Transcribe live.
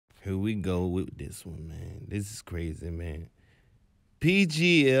Here we go with this one, man. This is crazy, man.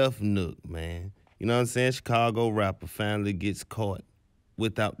 PGF Nook, man. You know what I'm saying? Chicago rapper finally gets caught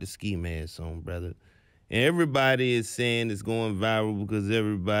without the ski mask on, brother. And everybody is saying it's going viral because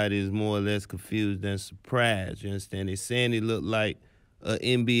everybody is more or less confused and surprised. You understand? They're saying he look like a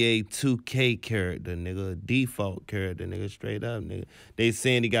NBA 2K character, nigga. A default character, nigga. Straight up, nigga. They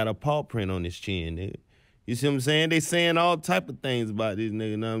saying he got a paw print on his chin, nigga. You see what I'm saying? They saying all type of things about this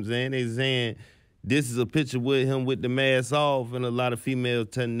nigga, you know what I'm saying? They saying this is a picture with him with the mask off, and a lot of females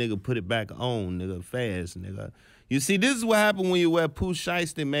telling nigga put it back on, nigga, fast, nigga. You see, this is what happens when you wear Pooh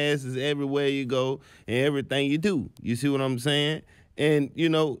Shiesty masks everywhere you go and everything you do. You see what I'm saying? And, you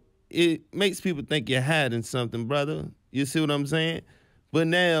know, it makes people think you're hiding something, brother. You see what I'm saying? But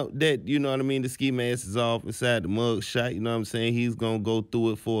now that, you know what I mean, the ski mask is off inside the Mugshot, you know what I'm saying, he's going to go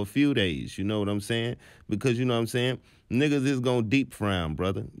through it for a few days, you know what I'm saying? Because, you know what I'm saying, niggas is going to deep frown,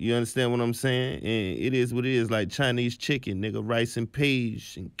 brother. You understand what I'm saying? And it is what it is, like Chinese chicken, nigga, rice and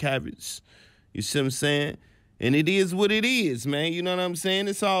peas and carrots. You see what I'm saying? And it is what it is, man. You know what I'm saying?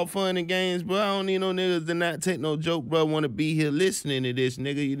 It's all fun and games, bro. I don't need no niggas to not take no joke, bro. Want to be here listening to this,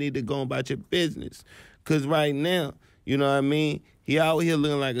 nigga. You need to go about your business. Because right now, you know what I mean? He out here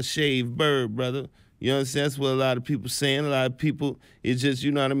looking like a shaved bird, brother. You understand? That's what a lot of people saying. A lot of people, it's just,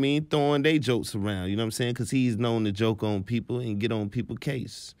 you know what I mean, throwing their jokes around. You know what I'm saying? Because he's known to joke on people and get on people's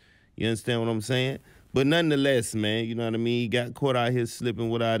case. You understand what I'm saying? But nonetheless, man, you know what I mean? He got caught out here slipping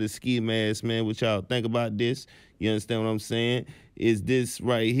without his ski mask, man. What y'all think about this? You understand what I'm saying? Is this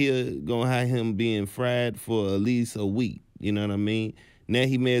right here going to have him being fried for at least a week? You know what I mean? Now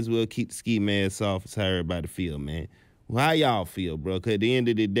he may as well keep the ski mask off. It's how everybody feel, man. Well, how y'all feel, bro? Because at the end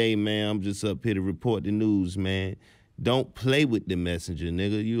of the day, man, I'm just up here to report the news, man. Don't play with the messenger,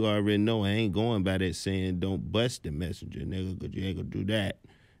 nigga. You already know I ain't going by that saying don't bust the messenger, nigga, because you ain't going to do that.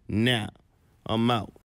 Now, I'm out.